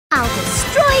Now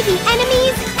destroy the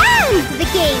enemies and the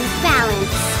game's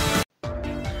balance.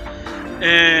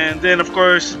 And then, of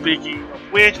course, speaking of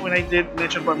which, when I did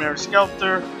mention about Mary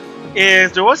Skelter,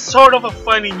 is there was sort of a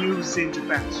funny news in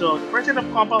Japan. So the president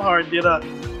of Compile Heart did a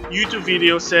YouTube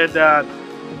video, said that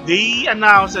they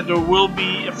announced that there will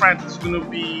be a franchise that's going to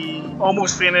be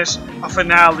almost finished, a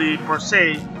finale per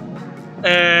se.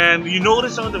 And you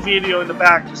notice on the video in the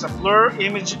back, there's a blur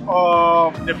image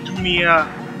of Neptunia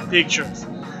pictures.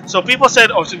 So people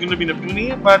said, oh, it's going to be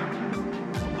Neptunia, but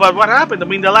what happened? I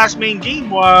mean, the last main game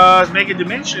was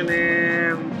MegaDimension,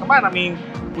 and come on, I mean,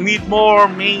 we need more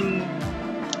main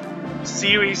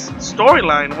series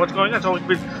storyline. What's going on? So it's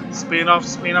been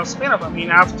spin-off. I mean,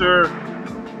 after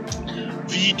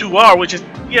V2R, which is,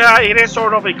 yeah, it is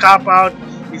sort of a cop-out.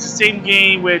 It's the same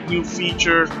game with new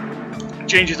features,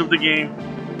 changes of the game,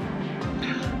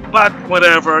 but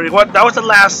whatever. That was the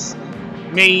last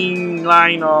main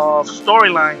line of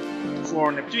storyline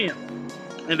for Neptunia.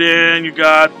 And then you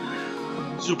got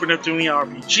Super Neptunia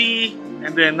RPG,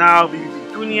 and then now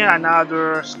Neptunia,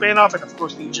 another spin-off, and of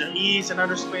course Ninja East,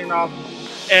 another spin-off.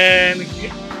 And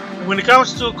when it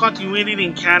comes to continuity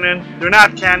in canon, they're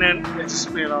not canon, it's a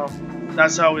spin-off.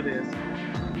 That's how it is.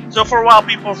 So for a while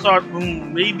people thought,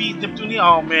 maybe Neptunia,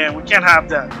 oh man, we can't have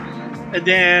that. And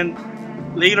then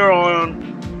later on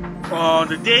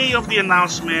the day of the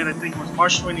announcement, I think it was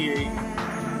March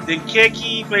 28th, then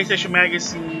Keiki PlayStation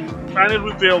Magazine finally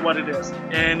revealed what it is.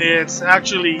 And it's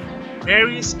actually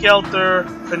Mary Skelter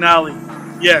Finale.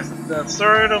 Yes, the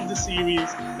third of the series,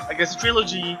 I guess the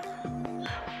trilogy,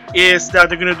 is that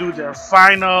they're going to do their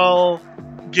final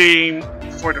game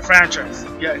for the franchise.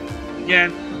 Yeah,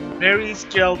 again, Mary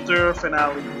Skelter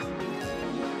Finale.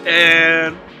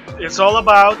 And it's all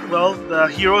about, well, the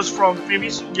heroes from the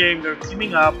previous game, they're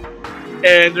teaming up,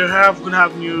 and they're going to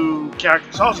have new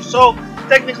characters also. So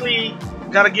technically,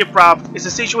 gotta give props. It's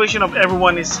a situation of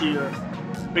everyone is here,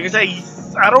 because I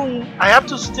have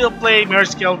to still play Mary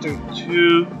Skelter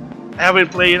 2. I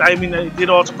haven't played. I mean, I did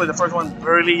also play the first one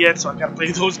barely yet, so I gotta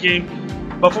play those games.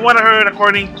 But from what I heard,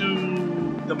 according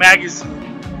to the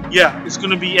magazine, yeah, it's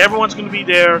gonna be, everyone's gonna be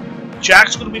there.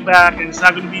 Jack's gonna be back, and it's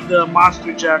not gonna be the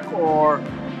Monster Jack or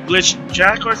Glitch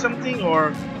Jack or something,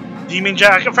 or Demon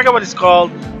Jack. I forget what it's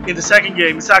called in the second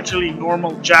game. It's actually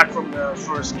normal Jack from the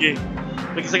first game.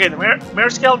 Because again,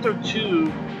 Mary Skelter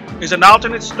 2 is an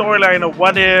alternate storyline of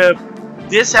what if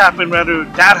this happened rather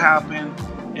than that happened,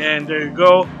 and there you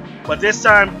go. But this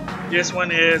time, this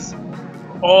one is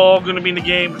all going to be in the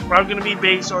game. It's probably going to be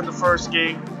based on the first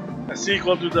game, a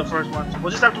sequel to the first one. So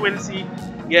we'll just have to wait and see.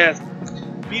 Yes,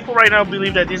 people right now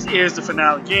believe that this is the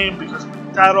finale game because of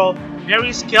the title,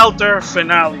 Mary Skelter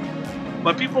Finale.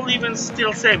 But people even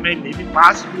still say, maybe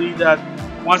possibly, that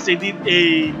once they did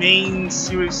a main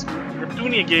series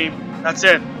Neptunia game, that's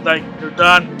it, like they're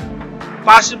done.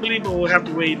 Possibly, but we'll have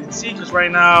to wait and see, because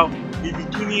right now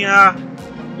Neptunia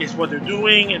is what they're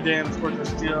doing, and then of course there's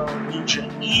still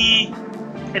Ninja E,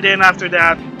 and then after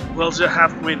that we'll just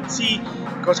have to wait and see,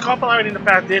 because Compile Heart in the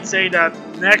past did say that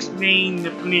next main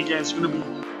Neptunia game is going to be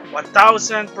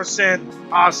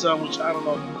 1000% awesome, which I don't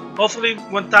know. Hopefully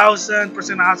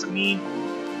 1000% awesome means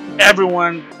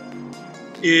everyone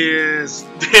is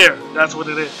there. That's what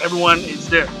it is. Everyone is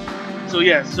there. So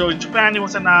yeah, so in Japan it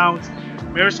was announced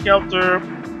Mary Skelter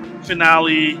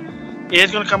Finale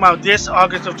is going to come out this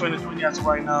August of 2020 as of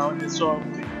right now. And so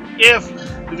if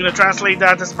we're going to translate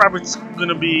that, that's probably going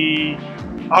to be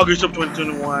August of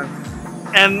 2021.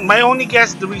 And my only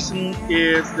guess, the reason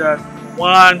is that,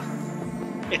 one,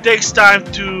 it takes time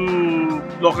to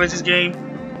localize this game.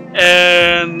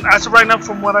 And as of right now,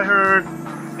 from what I heard,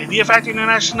 Idea Factory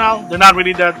International, they're not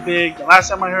really that big. The last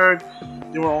time I heard,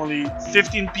 there were only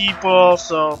 15 people,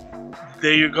 so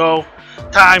there you go.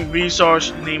 Time,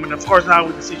 resource, name it. Of course, now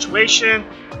with the situation,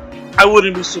 I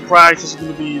wouldn't be surprised it's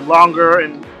going to be longer.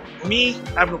 And for me,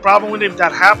 I have no problem with it if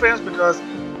that happens, because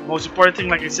the most important thing,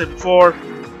 like I said before,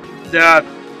 that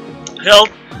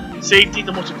health, safety,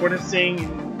 the most important thing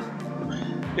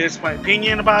is my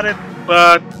opinion about it.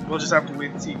 But we'll just have to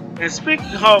wait and see. And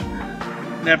speaking of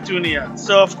Neptunia,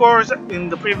 so of course, in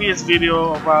the previous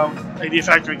video about Idea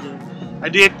Factory game, I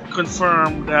did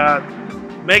confirm that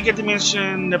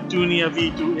MegaDimension Neptunia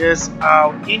V2 is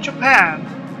out in Japan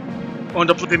on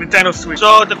the Nintendo Switch.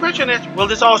 So the question is, will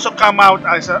this also come out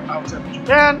outside of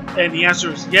Japan? And the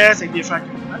answer is yes. Idea Factory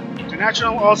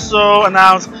International also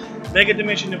announced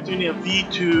MegaDimension Neptunia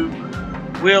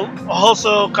V2 will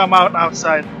also come out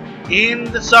outside in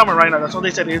the summer. Right now, that's what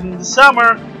they said, in the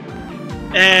summer.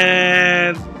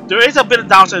 And there is a bit of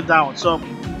downside down. So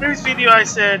in the previous video I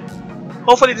said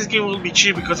Hopefully this game will be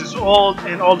cheap because it's old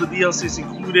and all the DLCs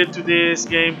included to this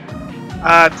game.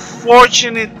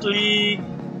 Unfortunately,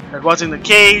 that wasn't the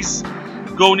case.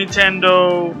 Go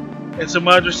Nintendo and some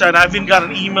other side. I even got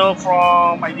an email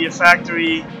from Idea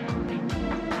Factory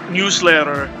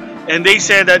newsletter, and they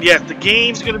said that yes, the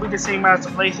game's going to be the same as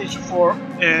the PlayStation 4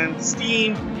 and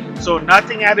Steam, so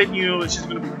nothing added new. It's just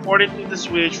going to be ported to the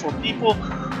Switch for people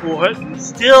who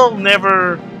still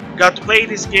never got to play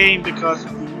this game because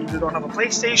they either don't have a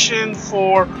PlayStation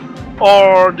 4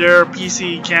 or their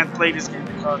PC can't play this game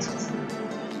because it's,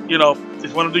 you know,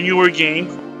 it's one of the newer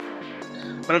games.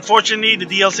 But unfortunately, the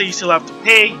DLC you still have to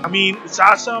pay. I mean, it's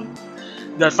awesome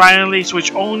that finally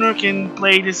Switch owner can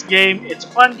play this game. It's a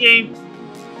fun game.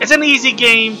 It's an easy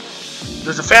game.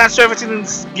 There's a fan service in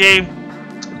this game.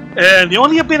 And the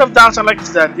only bit of downside like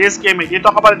is that this game, I did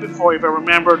talk about it before, if I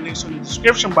remember, links in the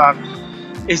description box,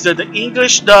 is that the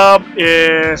English dub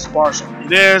is partial.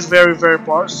 It is very, very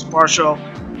partial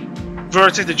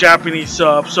versus the Japanese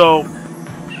sub. So,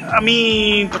 I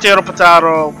mean,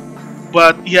 potato.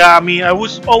 But yeah, I mean, I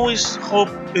was always hope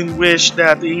and wish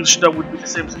that the English dub would be the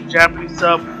same as the Japanese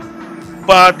dub.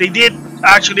 But they did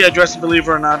actually address it, believe it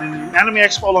or not, in the Anime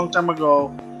Expo a long time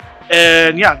ago.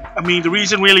 And yeah, I mean, the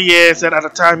reason really is that at the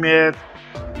time they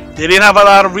didn't have a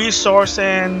lot of resource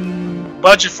and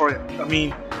budget for it. I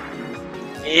mean,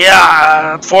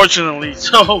 yeah, unfortunately.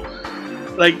 So,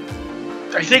 like,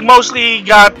 I think mostly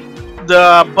got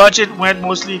the budget went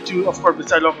mostly to, of course,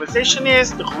 besides localization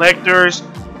is the collectors.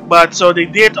 But so they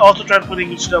did also try to put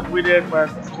English stuff with it, but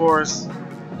of course,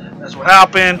 that's what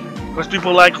happened. Because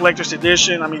people like collector's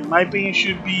edition. I mean, my opinion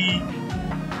should be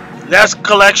less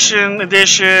collection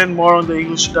edition, more on the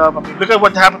English stuff. I mean, look at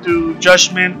what happened to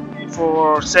Judgment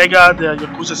for Sega, the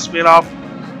Yakuza spin-off.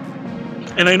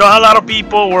 And I know a lot of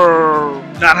people were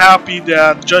not happy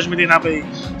that Judgment didn't have a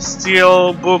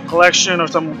steel book collection or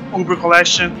some Uber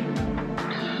collection.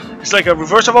 It's like a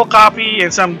reversible copy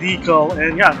and some decal,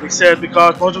 and yeah, they said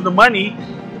because most of the money,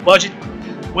 the budget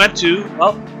went to,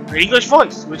 well, the English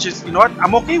voice, which is, you know what,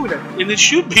 I'm okay with it, and it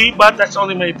should be, but that's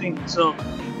only my opinion. So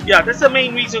yeah, that's the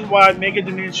main reason why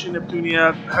MegaDimension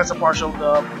Neptunia has a partial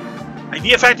dub.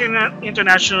 Idea Factory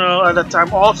International at that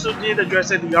time also did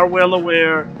address it. They are well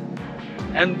aware,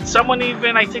 and someone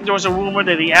even, I think there was a rumor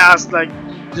that he asked, like,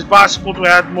 is it possible to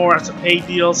add more as a paid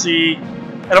DLC?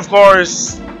 And of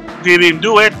course, they didn't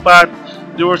do it, but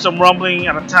there was some rumbling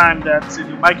at a time that they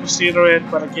might consider it,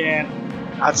 but again,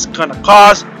 that's gonna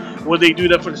cost. Will they do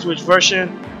that for the Switch version?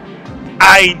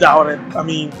 I doubt it. I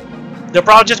mean, they're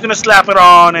probably just gonna slap it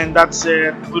on and that's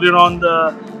it. Put it on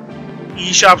the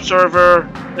eShop server,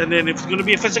 and then if it's gonna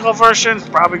be a physical version, it's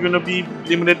probably gonna be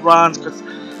limited runs because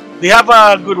they have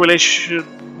a good relationship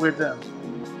with them.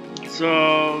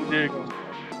 So there you go.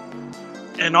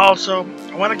 And also,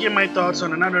 I want to give my thoughts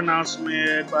on another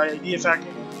announcement by Idea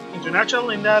Factory International,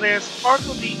 and that is Arc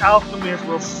of the Alchemists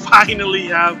will finally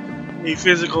have a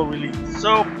physical release.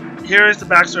 So, here is the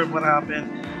backstory of what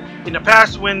happened. In the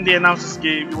past, when they announced this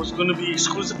game, it was going to be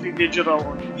exclusively digital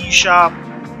on the eShop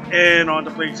and on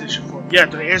the PlayStation 4. Yeah,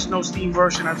 there is no Steam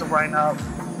version as of right now.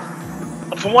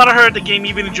 From what I heard, the game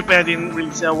even in Japan didn't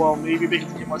really sell well, maybe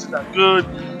because the game wasn't that good.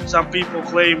 Some people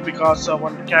claim because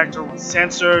one of the characters was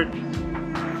censored,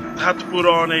 had to put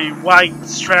on a white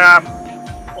strap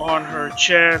on her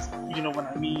chest, you know what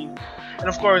I mean. And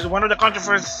of course, one of the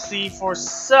controversy for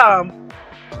some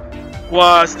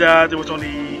was that there was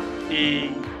only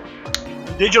a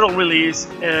digital release,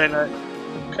 and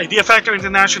Idea Factory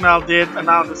International did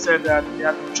announce and said that they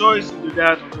had no choice to do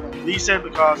that or to release it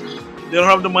because they don't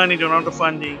have the money, they don't have the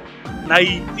funding. And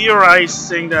I theorized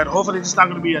saying that hopefully it's not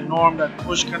going to be a norm, that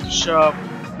push comes to shove,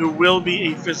 there will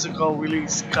be a physical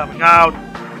release coming out.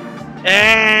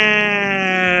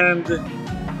 And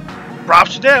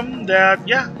props to them that,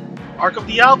 yeah, Arc of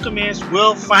the Alchemist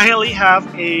will finally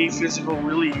have a physical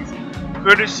release,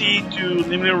 courtesy to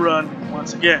Limited Run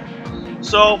once again.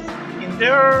 So in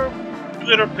their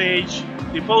Twitter page,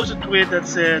 they posted a tweet that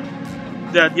said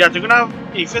that, yeah, they're gonna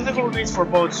have a physical release for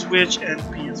both Switch and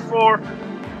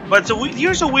PS4. But so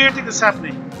here's a weird thing that's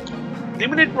happening.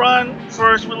 Limited Run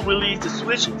first will release the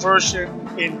Switch version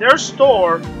in their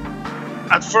store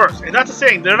at first, and that's the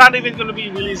thing, they're not even going to be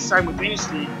released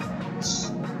simultaneously,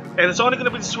 and it's only going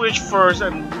to be the Switch first.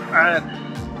 And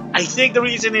I think the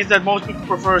reason is that most people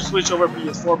prefer Switch over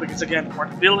PS4 because, again,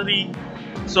 portability.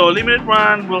 So Limited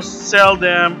Run will sell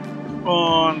them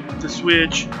on the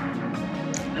Switch,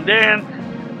 and then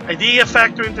Idea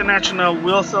Factory International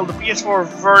will sell the PS4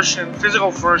 version,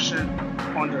 physical version,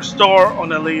 on their store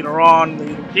on a later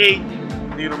date,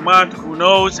 later month, who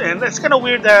knows. And it's kind of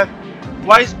weird that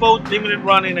why is both Limited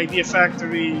Run and Idea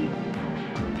Factory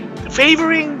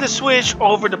favoring the Switch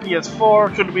over the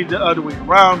PS4 should be the other way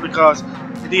around, because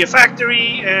the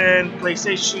factory and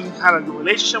PlayStation had a good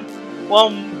relationship.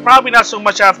 Well, probably not so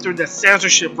much after the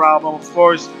censorship problem. Of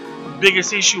course, the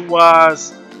biggest issue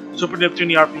was Super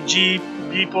Neptunia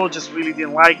RPG. People just really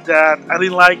didn't like that. I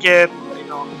didn't like it, you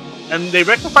know. And they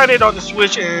rectified it on the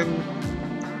Switch and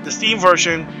the Steam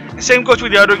version. And same goes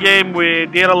with the other game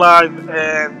with Data Live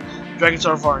and Dragon's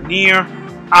Sword Varnier.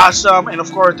 Awesome. And of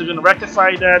course, they're gonna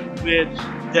rectify that with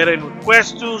Dead End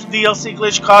Request 2's DLC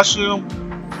glitch costume.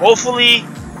 Hopefully,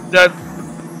 that,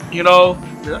 you know,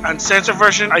 the uncensored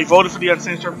version. I voted for the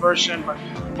uncensored version, but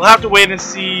we'll have to wait and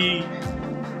see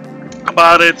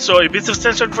about it. So if it's a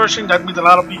censored version, that means a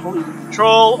lot of people either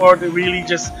troll or they really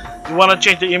just want to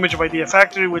change the image of Idea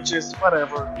Factory, which is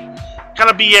whatever.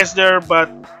 Kind of BS there, but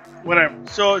whatever.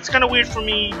 So it's kind of weird for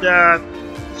me that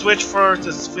Switch first,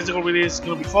 this physical release, is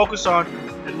going to be focused on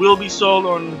and will be sold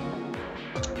on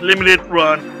limited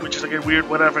run, which is again weird,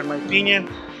 whatever, in my opinion.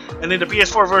 And then the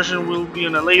PS4 version will be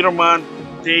in a later month,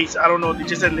 dates, I don't know, they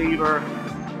just said later.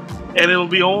 And it'll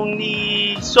be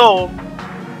only sold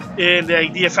in the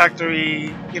Idea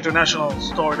Factory International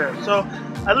store there. So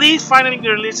at least finally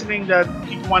they're listening that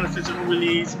people want a physical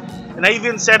release. And I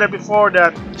even said that before,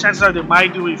 that chances are they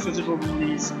might do a physical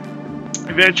release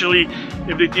eventually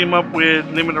if they team up with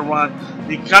limited run.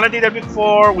 They kind of did that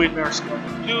before with Mary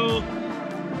Skelter 2,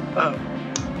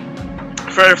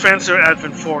 Fairy Fencer,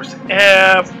 Advent Force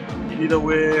F. They did it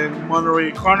with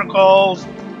Monterey Chronicles,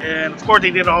 and of course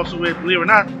they did it also with, believe it or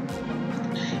not,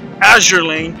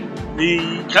 Azurlane.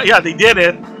 They did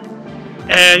it.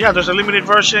 And yeah, there's a limited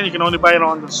version. You can only buy it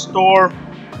on the store,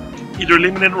 either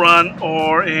limited run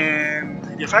or in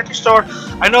the factory store.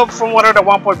 I know from what at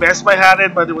one point Best Buy had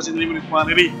it, but it was in limited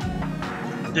quantity.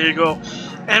 There you go.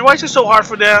 And why is it so hard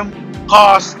for them?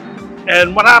 Cost.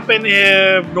 And what happened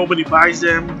if nobody buys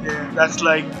them? And that's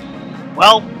like,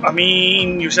 well, I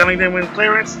mean, you're selling them in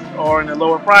clearance or in a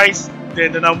lower price,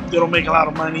 then they don't make a lot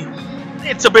of money.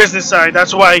 It's a business side.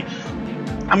 That's why,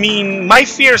 I mean, my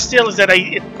fear still is that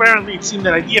apparently it seems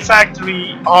that Idea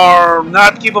Factory are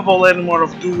not capable anymore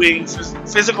of doing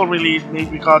physical release,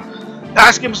 maybe because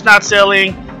past games not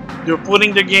selling. They're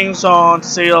putting their games on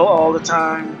sale all the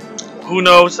time. Who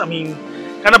knows? I mean,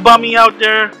 kind of bummy out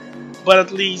there. But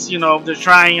at least, you know, they're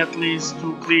trying at least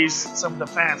to please some of the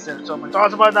fans there. So my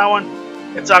thoughts about that one,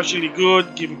 it's actually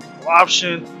good, giving people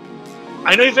option.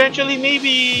 I know eventually,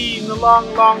 maybe in the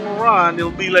long run, it'll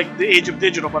be like the age of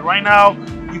digital. But right now,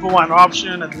 people want an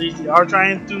option. At least they are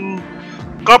trying to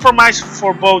compromise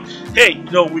for both. Hey,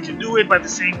 you know, we can do it, but at the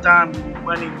same time, we need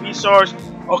money, resource.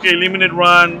 Okay, limited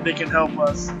run, they can help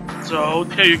us. So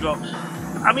there you go.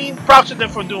 I mean, props to them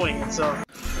for doing it. So.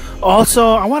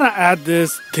 Also, I want to add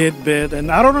this tidbit,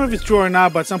 and I don't know if it's true or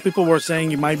not, but some people were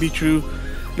saying it might be true,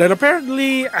 that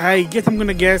apparently, I'm going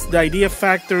to guess, the Idea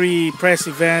Factory press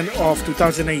event of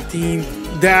 2018,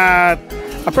 that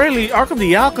apparently Ark of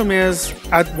the Alchemists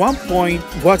at one point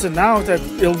was announced that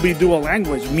it'll be dual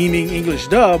language, meaning English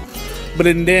dub, but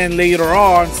then later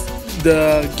on,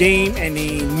 the game and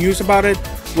the news about it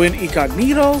went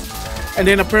incognito. And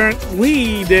then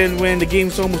apparently, when the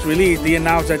game's almost released, they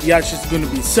announced that yeah, it's just going to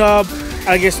be sub.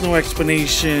 I guess no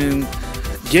explanation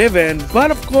given. But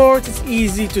of course, it's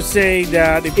easy to say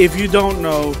that if you don't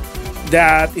know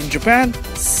that in Japan,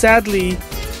 sadly,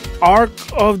 Ark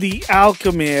of the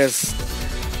Alchemist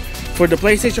for the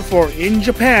PlayStation 4 in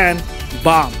Japan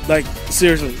bombed. Like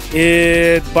seriously,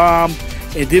 it bombed.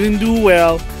 It didn't do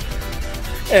well.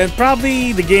 And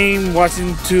probably the game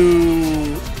wasn't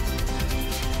too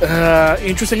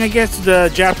interesting, I guess, to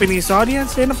the Japanese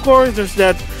audience. And of course, there's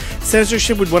that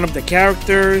censorship with one of the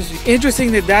characters.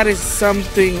 Interesting that is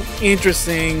something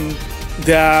interesting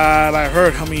that I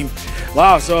heard. I mean,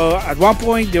 wow. So at one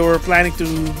point, they were planning to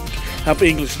have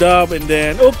English dub, and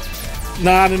then,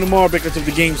 not anymore because of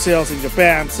the game sales in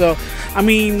Japan. So, I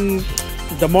mean,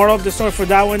 the moral of the story for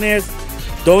that one is,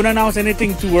 don't announce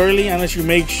anything too early unless you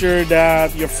make sure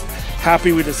that you're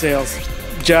happy with the sales.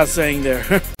 Just saying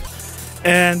there.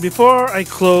 And before I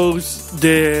close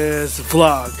this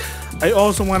vlog, I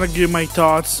also want to give my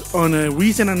thoughts on a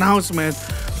recent announcement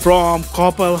from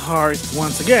Copal Heart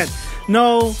once again.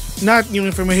 No, not new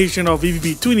information of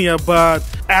MmGS, but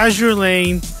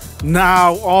Azurlane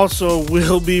now also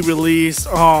will be released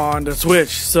on the Switch.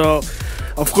 So,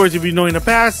 of course, if you know in the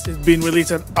past, it's been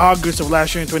released in August of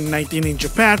last year in 2019 in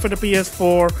Japan for the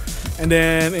PS4. And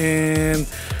then in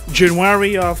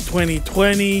January of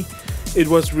 2020, it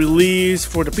was released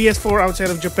for the PS4 outside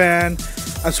of Japan,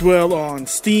 as well on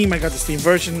Steam. I got the Steam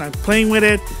version. I'm playing with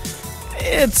it.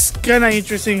 It's kind of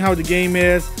interesting how the game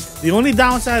is. The only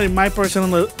downside, in my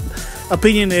personal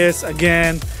opinion is,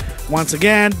 once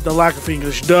again, the lack of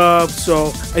English dub.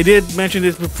 So I did mention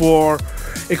this before.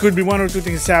 It could be one or two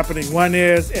things happening. One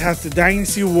is it has the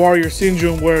Dynasty Warrior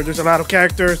syndrome where there's a lot of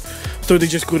characters, so they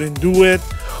just couldn't do it.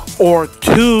 Or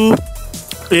two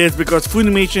is because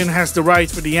Funimation has the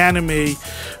rights for the anime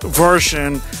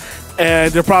version,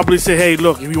 and they'll probably say, hey,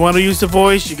 look, if you want to use the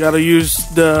voice, you gotta use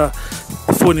the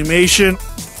Funimation.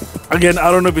 Again,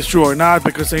 I don't know if it's true or not,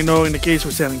 because I know in the case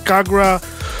with Seren Kagura,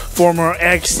 former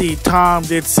XC Tom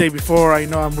did say before, I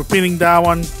know I'm repeating that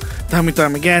one time and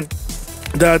time again,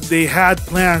 that they had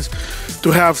plans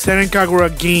to have Seren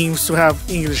Kagura games to have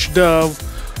English dub,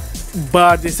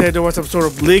 but they said there was some sort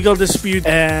of legal dispute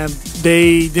and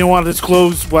they didn't want to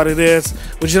disclose what it is,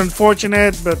 which is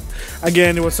unfortunate. But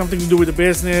again, it was something to do with the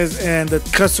business and the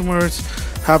customers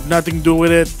have nothing to do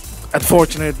with it.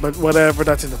 Unfortunate, but whatever,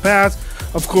 that's in the past.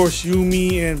 Of course,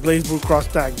 Yumi and BlazBlue Cross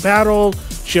Tag Battle,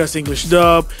 she has English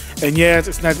dub, and yes,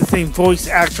 it's not the same voice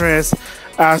actress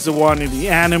as the one in the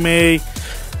anime.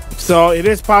 So it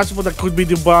is possible that could be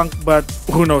debunked, but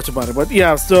who knows about it. But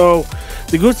yeah, so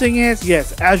the good thing is,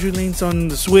 yes, Azurlane's on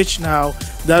the Switch now.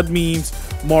 That means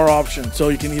more options. So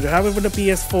you can either have it for the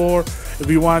PS4 if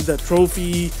you want the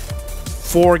trophy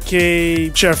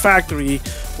 4K Share Factory,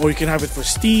 or you can have it for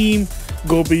Steam,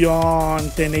 go beyond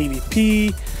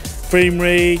 1080p frame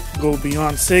rate, go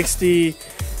beyond 60.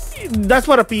 That's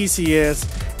what a PC is,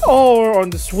 or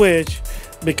on the Switch,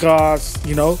 because,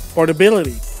 you know,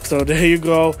 portability. So there you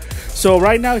go. So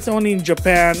right now it's only in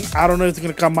Japan. I don't know if it's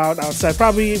going to come out outside.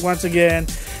 Probably, once again,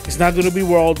 it's not going to be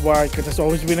worldwide, because there's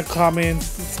always been a common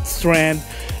trend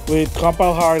with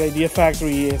Compile Hard Idea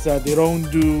Factory is that they don't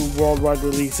do worldwide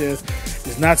releases.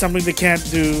 It's not something they can't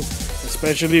do,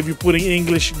 especially if you're putting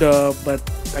English dub. But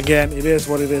again, it is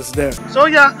what it is there. So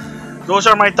yeah, those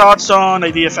are my thoughts on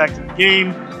Idea Factory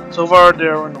game. So far,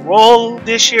 they're on a roll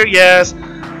this year. Yes,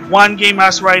 one game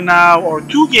as right now, or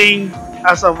two games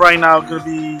as of right now, could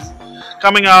be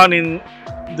coming out in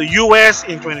the US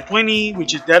in 2020,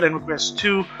 which is Dead End Request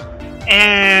 2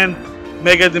 and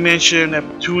MegaDimension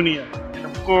Neptunia. And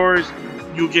of course,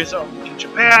 new games out in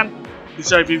Japan.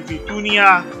 Besides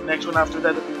Neptunia, next one after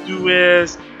that we do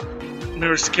is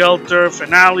Mary Skelter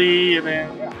Finale, and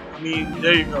then yeah, I mean,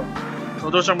 there you go. So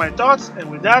those are my thoughts,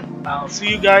 and with that, I'll see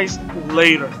you guys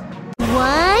later. 1,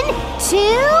 2,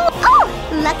 oh,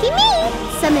 lucky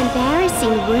me! Some embarrassing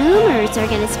rumors are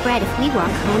gonna spread if we walk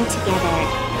home together.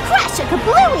 Crash a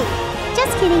kablooey!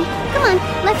 Just kidding. Come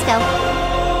on, let's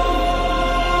go.